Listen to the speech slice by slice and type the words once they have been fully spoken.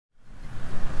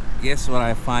Guess what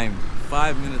I find?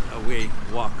 5 minutes away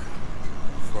walk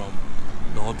from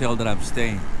the hotel that I'm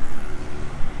staying.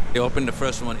 They opened the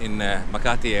first one in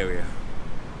Makati area.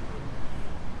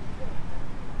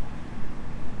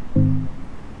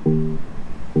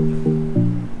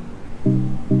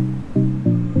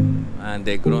 And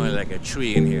they're growing like a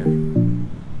tree in here.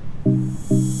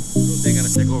 So they're gonna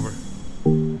take over.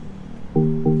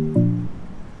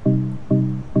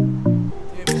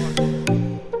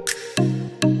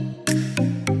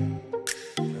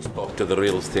 Spoke to the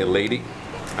real estate lady,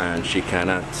 and she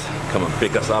cannot come and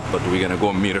pick us up, but we're gonna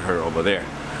go meet her over there.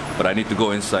 But I need to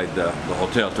go inside the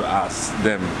hotel to ask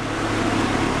them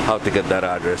how to get that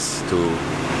address to,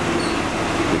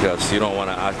 because you don't want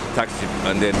to ask a taxi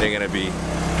and then they're gonna be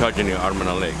charging you arm and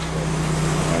a leg.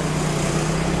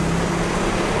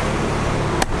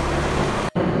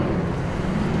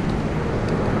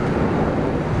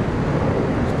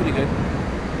 It's pretty good.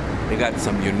 They got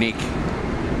some unique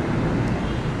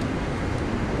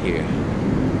here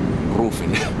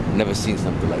roofing. Never seen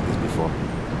something like this before.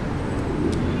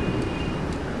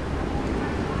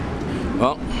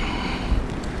 Well,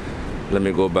 let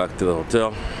me go back to the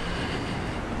hotel.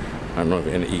 I don't know if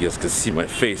any of you guys can see my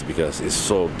face because it's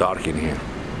so dark in here.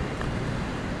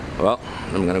 Well,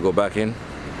 I'm gonna go back in,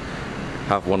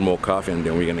 have one more coffee, and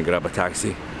then we're gonna grab a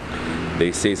taxi.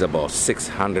 They say it's about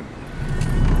 600.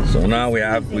 So now we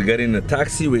get in the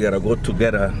taxi. We gotta go to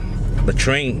get the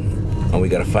train, and we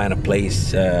gotta find a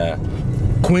place.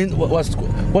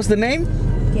 What's the name?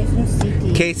 Quezon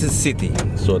City. Quezon City.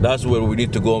 So that's where we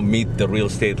need to go meet the real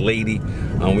estate lady,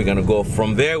 and we're gonna go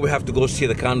from there. We have to go see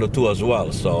the condo too as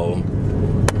well. So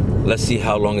let's see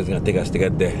how long it's gonna take us to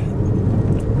get there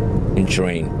in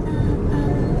train.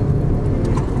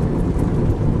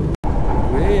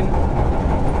 We're in.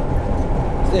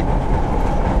 Stay.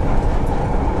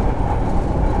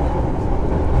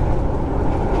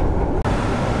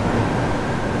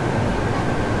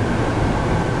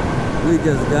 We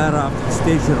just got off the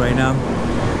station right now.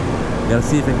 Gotta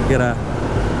see if I can get a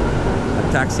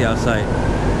taxi outside.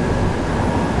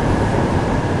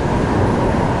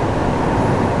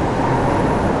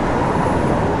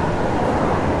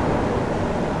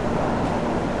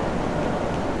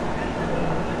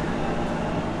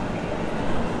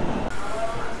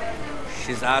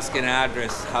 She's asking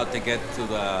address how to get to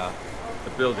the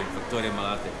building, Victoria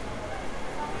Malate.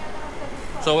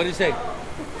 So what do you say?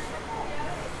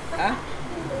 Huh?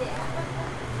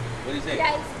 What do you say?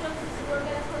 Yeah, it's close. We're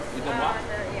gonna close. We can walk?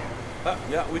 Yeah.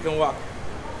 Yeah, we can walk.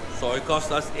 So it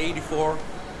cost us 84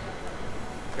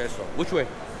 peso. Which way?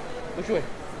 Which way?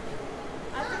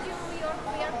 I thought we are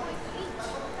going to eat.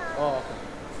 Oh, okay.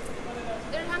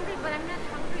 They're hungry, but I'm not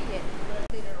hungry yet.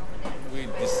 We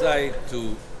decide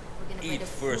to eat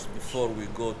first before we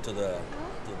go to the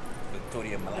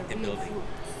Victoria Malate building.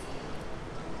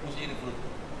 Who's eating food?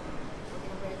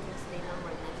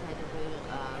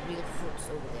 Real fruits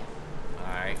over there.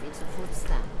 Alright. It's a fruit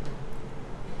stand.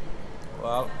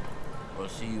 Well, we'll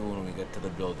see you when we get to the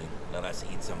building. Let us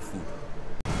eat some food.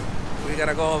 We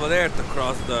gotta go over there to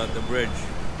cross the bridge,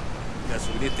 because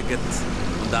we need to get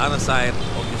on the other side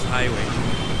of this highway.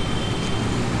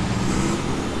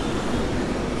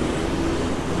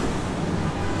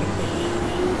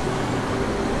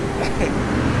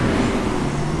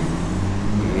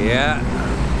 Yeah,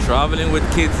 traveling with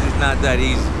kids is not that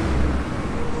easy.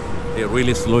 They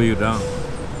really slow you down.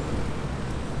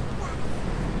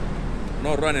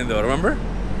 No running though, remember?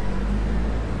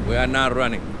 We are not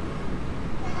running.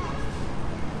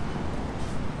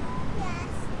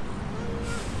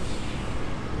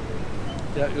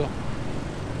 Yeah, go.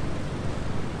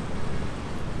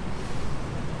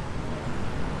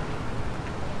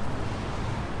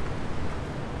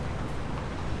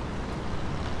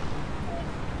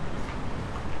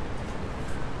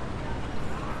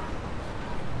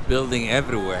 Building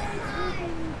everywhere.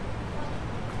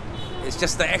 It's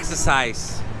just the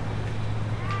exercise.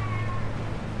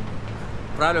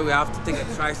 Probably we have to take a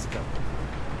tricycle.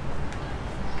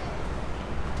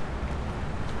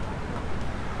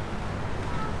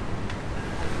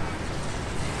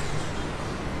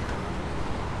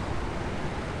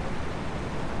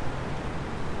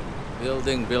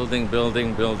 Building, building,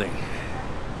 building, building.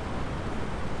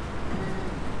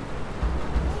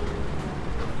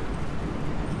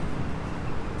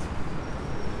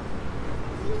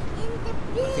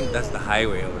 I think that's the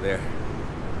highway over there.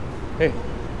 Hey,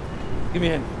 give me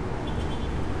a hand.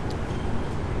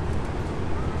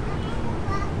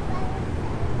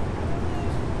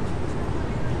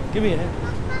 Give me a hand.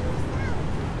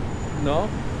 No?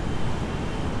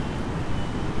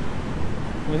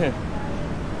 Give me a hand.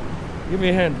 Give me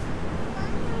a hand.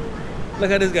 Look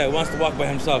at this guy, wants to walk by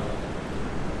himself.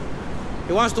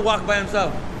 He wants to walk by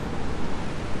himself.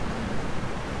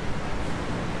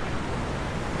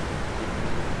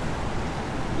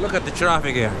 Look at the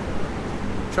traffic here.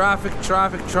 Traffic,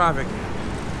 traffic, traffic.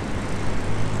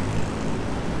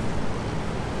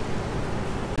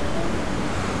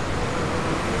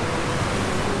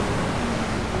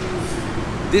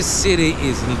 This city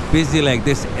is busy like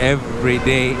this every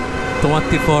day,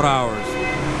 24 hours.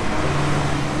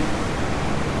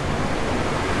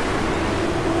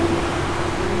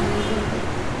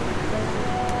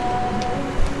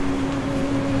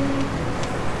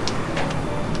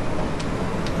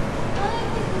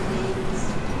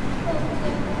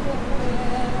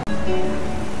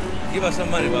 Give us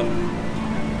some money, Bob.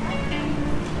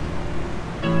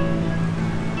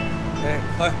 Hey,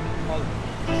 hi. Hold.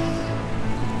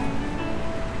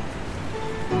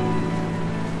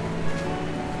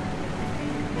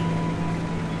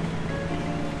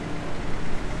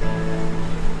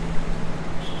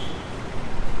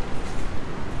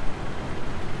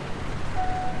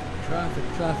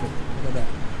 Traffic. Look at that.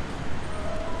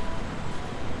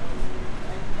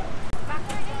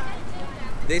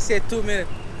 They said 2 minutes.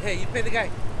 Hey, you pay the guy.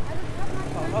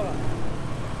 Oh, hold on.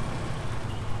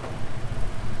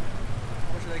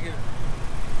 What should I give?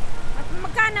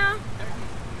 Magkano?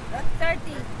 30.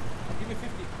 Give me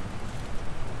 50.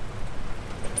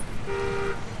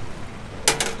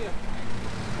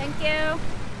 Thank you.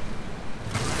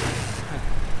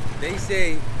 They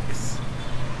say it's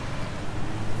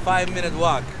 5-minute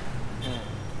walk.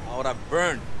 I would have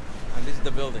burned. And this is the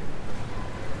building.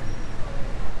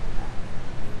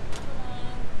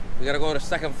 We gotta go to the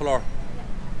second floor.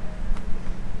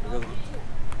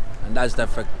 And that's the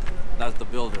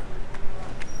builder.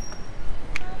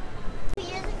 2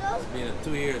 years ago? It's been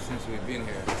 2 years since we've been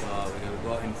here. So we're gonna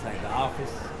go inside the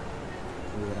office.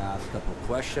 We're gonna ask a couple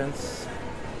questions.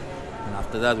 And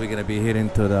after that we're gonna be heading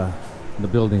to the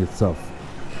building itself.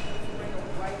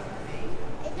 I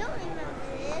don't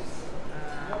remember this.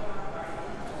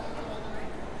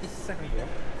 This is the second floor.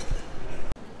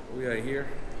 We are here.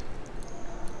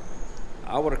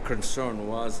 Our concern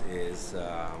is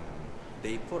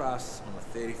they put us on the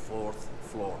 34th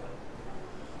floor.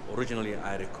 Originally,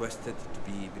 I requested to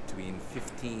be between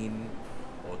 15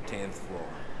 or 10th floor.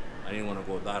 I didn't want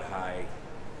to go that high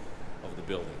of the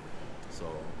building.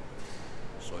 So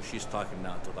she's talking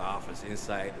now to the office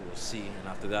inside. We'll see. And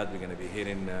after that, we're going to be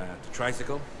heading to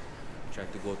Tricycle. Try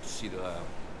to go to see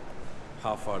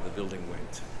how far the building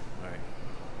went. All right.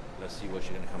 Let's see what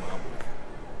she's going to come out with.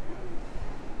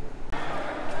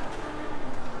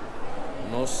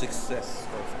 No success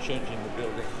of changing the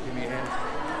building. Give me a hand.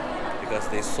 Because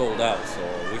they sold out, so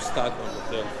we're stuck on the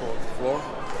 3rd, 4th floor.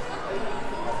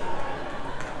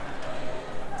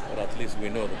 But at least we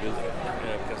know the building.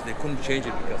 Yeah, because they couldn't change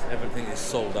it because everything is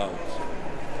sold out.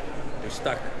 We're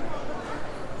stuck.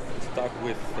 We're stuck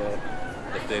with the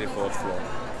 34th floor.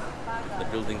 The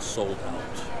building sold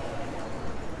out.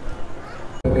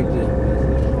 I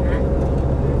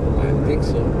think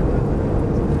so.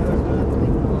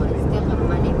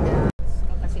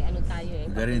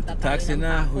 We got into taxi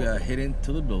now, we are heading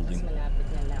to the building.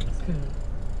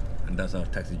 And that's our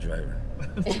taxi driver.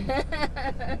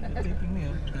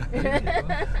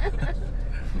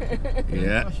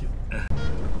 Yeah.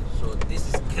 So this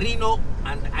is Crino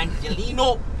and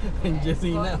Angelino.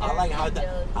 Angelina. I like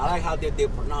how they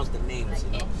pronounce the names,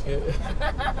 you know.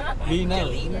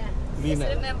 Lina. Just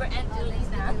remember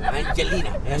Angelina.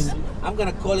 Angelina. Yes. I'm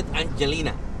gonna call it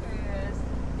Angelina. Yes.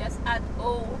 Just add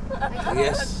O.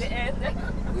 Yes. At the end.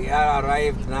 We are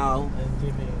arrived now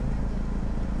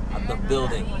at the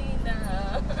building.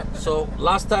 So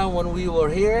last time when we were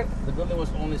here, the building was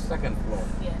only 2nd floor.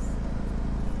 Yes.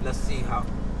 Let's see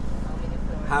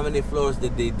how many floors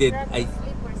did they did a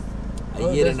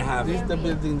year and a half. This is the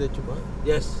building that you bought?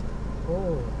 Yes.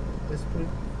 Oh, that's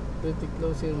pretty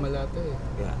close in Malate.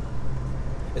 Yeah.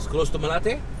 It's close to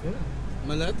Malate? Yeah.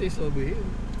 Malate is over here.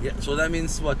 Yeah. So that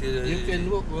means what? You can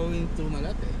walk going to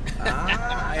Malate.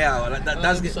 Ah, yeah.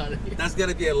 Well, sorry. that's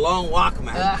gonna be a long walk,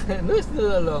 man. No, it's not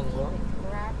a long walk.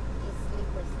 Rat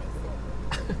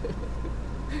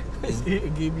is slipper.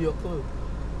 Give you a call.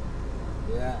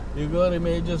 Yeah. You go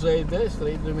Remedios right there,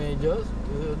 straight Remedios.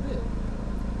 You're there.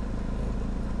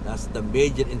 That's the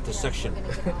major intersection.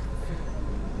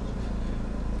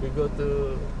 You go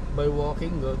to, by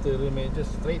walking, go to Remedios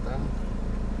straight, huh?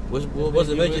 What's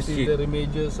the major street? The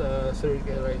Remedios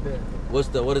circle right there.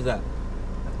 What is that?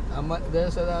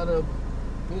 There's a lot of,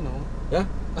 you know. Yeah?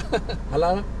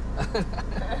 Halal?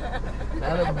 A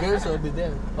lot of girls will be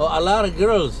there. Oh, a lot of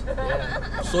girls.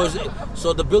 Yeah.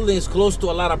 So the building is close to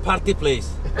a lot of party place.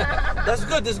 That's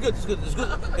good. That's good. It's good. It's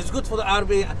good. It's good for the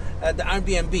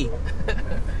Airbnb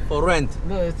for rent.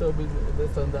 No, it's over,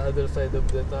 that's on the other side of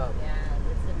the top. Yeah,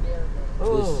 that's the building.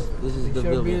 Oh, this is the it's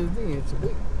your building. It's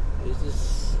big. This is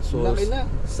so Laki na.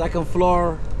 second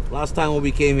floor. Last time when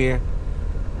we came here.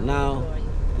 Now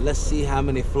let's see how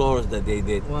many floors that they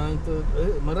did. 1,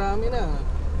 2, marami na.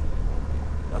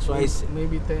 That's why it's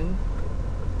Maybe 10.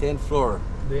 10th floor.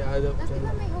 They add up Tapos di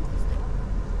ba 10. may office doon?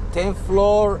 10th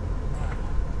floor.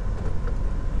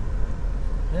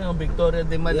 Yeah, Victoria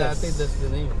de Malate, Yes. that's the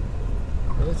name.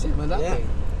 Let's see, Malate. Yeah.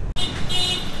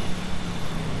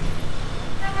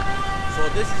 So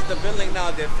this is the building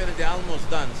now. They're finished. They're almost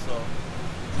done. So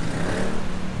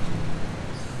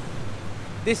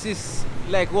this is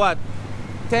like what?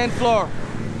 10th floor.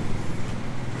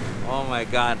 Oh my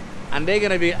God! And they're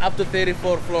gonna be up to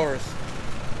 34 floors.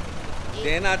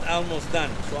 They're not almost done.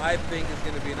 So I think it's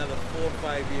gonna be another 4 or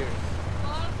 5 years.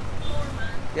 4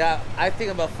 months. Yeah, I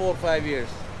think about 4 or 5 years.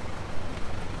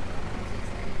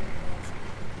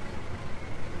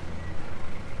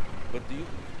 But do you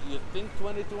think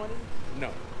 2020?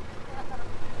 No.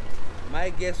 My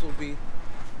guess will be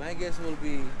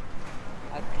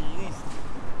at least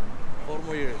 4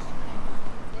 more years.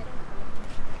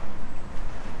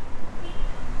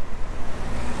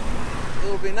 It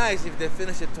would be nice if they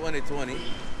finish it 2020.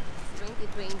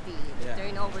 2020. Yeah.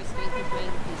 Turnover is 2020.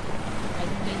 Like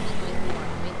 2021.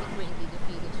 2020 to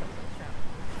finish of construction.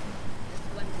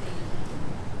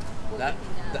 That's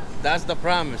one thing. That's the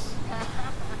promise.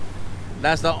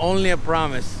 That's the only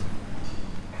promise.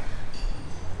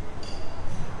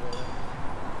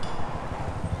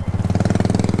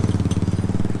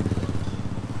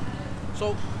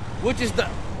 So,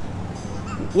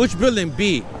 which building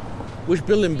B? Which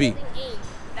building B? Building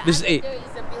A. This is A. There is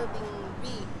a building B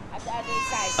at the other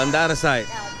side. On the other side,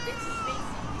 Now, this is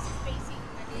facing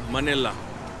Manila. Manila,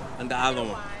 and the other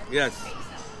one. Yes. Facing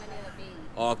Manila Bay.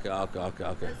 Okay.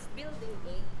 That's building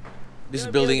A. This is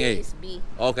Your building building A. is B.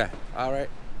 Okay. All right.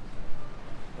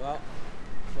 Well,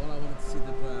 so I wanted to see how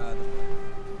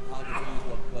the breeze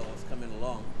was coming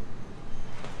along.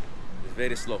 It's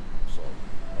very slow, so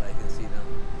what I can see now.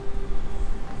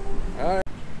 All right.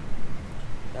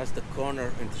 That's the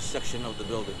corner intersection of the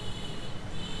building.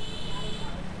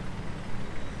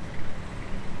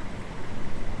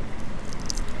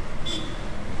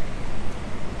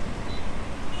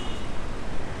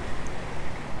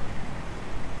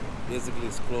 Basically,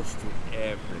 it's close to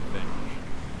everything.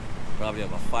 Probably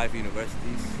about 5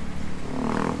 universities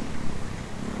and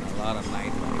a lot of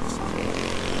nightlife.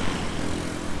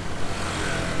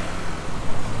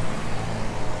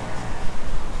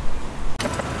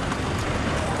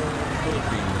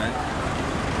 Philippines, man.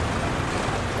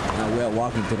 Now we're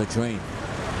walking to the train.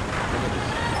 Look at this.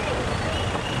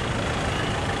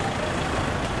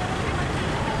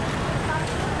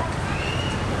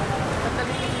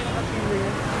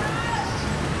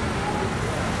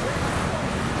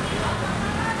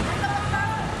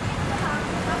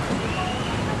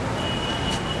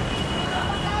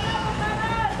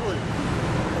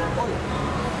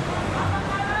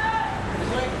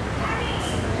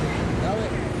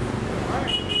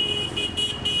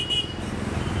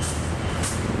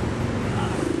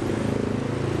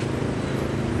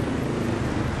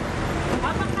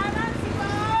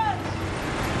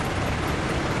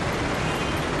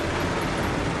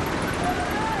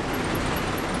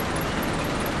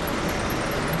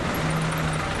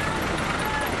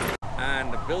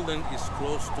 And the building is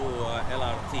close to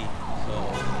LRT, so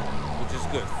which is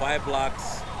good. 5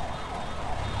 blocks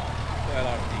to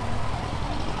LRT.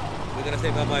 We're gonna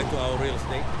say bye-bye to our real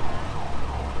estate.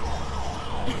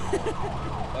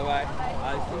 Bye-bye.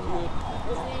 I'll see you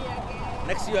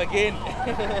next year again.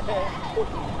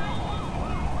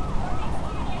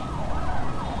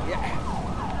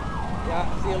 Yeah,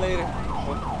 see you later.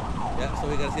 Yeah, so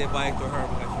we're gonna say bye to her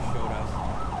because she showed us.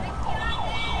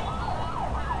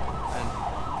 And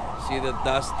see that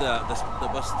that's the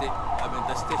bus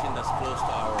the station that's close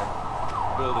to our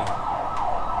building.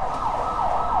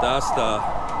 That's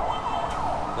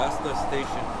the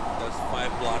station that's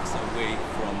 5 blocks away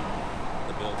from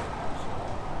the building. So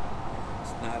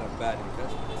it's not a bad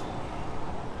investment.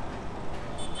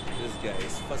 This guy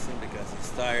is fussing because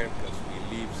he's tired because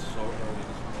we leave so early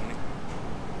this morning.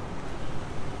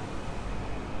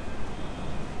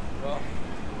 Well,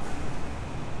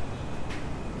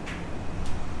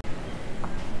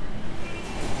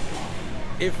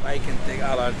 if I can take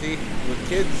LRT with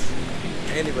kids,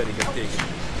 anybody can take it.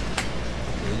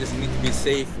 You just need to be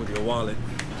safe with your wallet.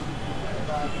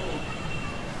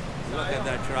 Look at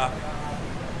that traffic.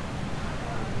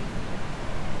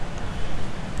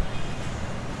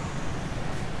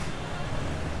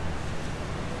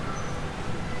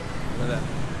 Look at that.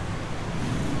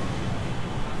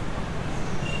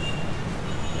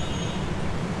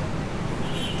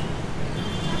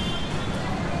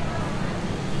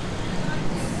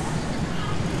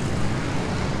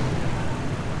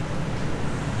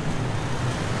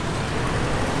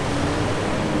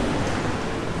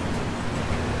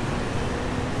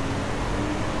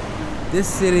 This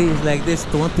city is like this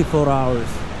 24 hours.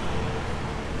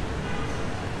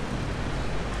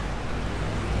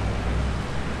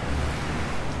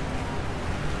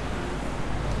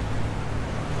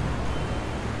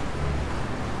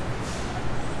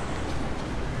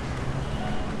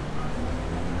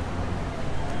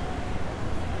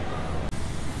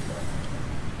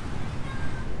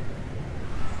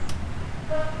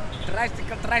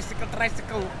 Tricycle, tricycle,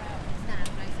 tricycle. It's not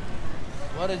a tricycle.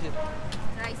 What is it?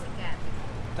 Tricycle.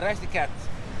 Tricycle.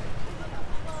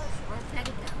 Or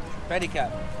pedicab.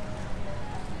 Pedicab.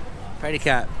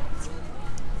 Pedicab.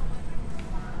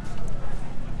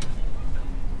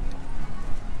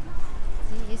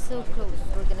 See, it's so close.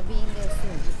 We're gonna be in there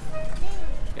soon.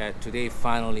 Yeah, today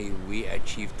finally we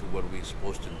achieved what we're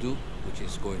supposed to do, which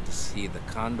is going to see the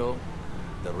condo,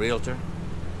 the realtor,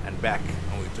 and back.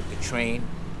 And we took the train,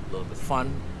 a little bit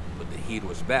fun, but the heat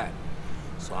was bad.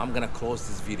 So I'm gonna close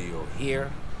this video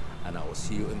here, and I will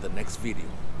see you in the next video.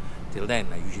 Till then,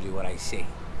 usually what I say,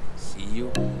 see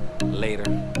you later.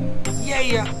 Yeah,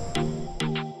 yeah.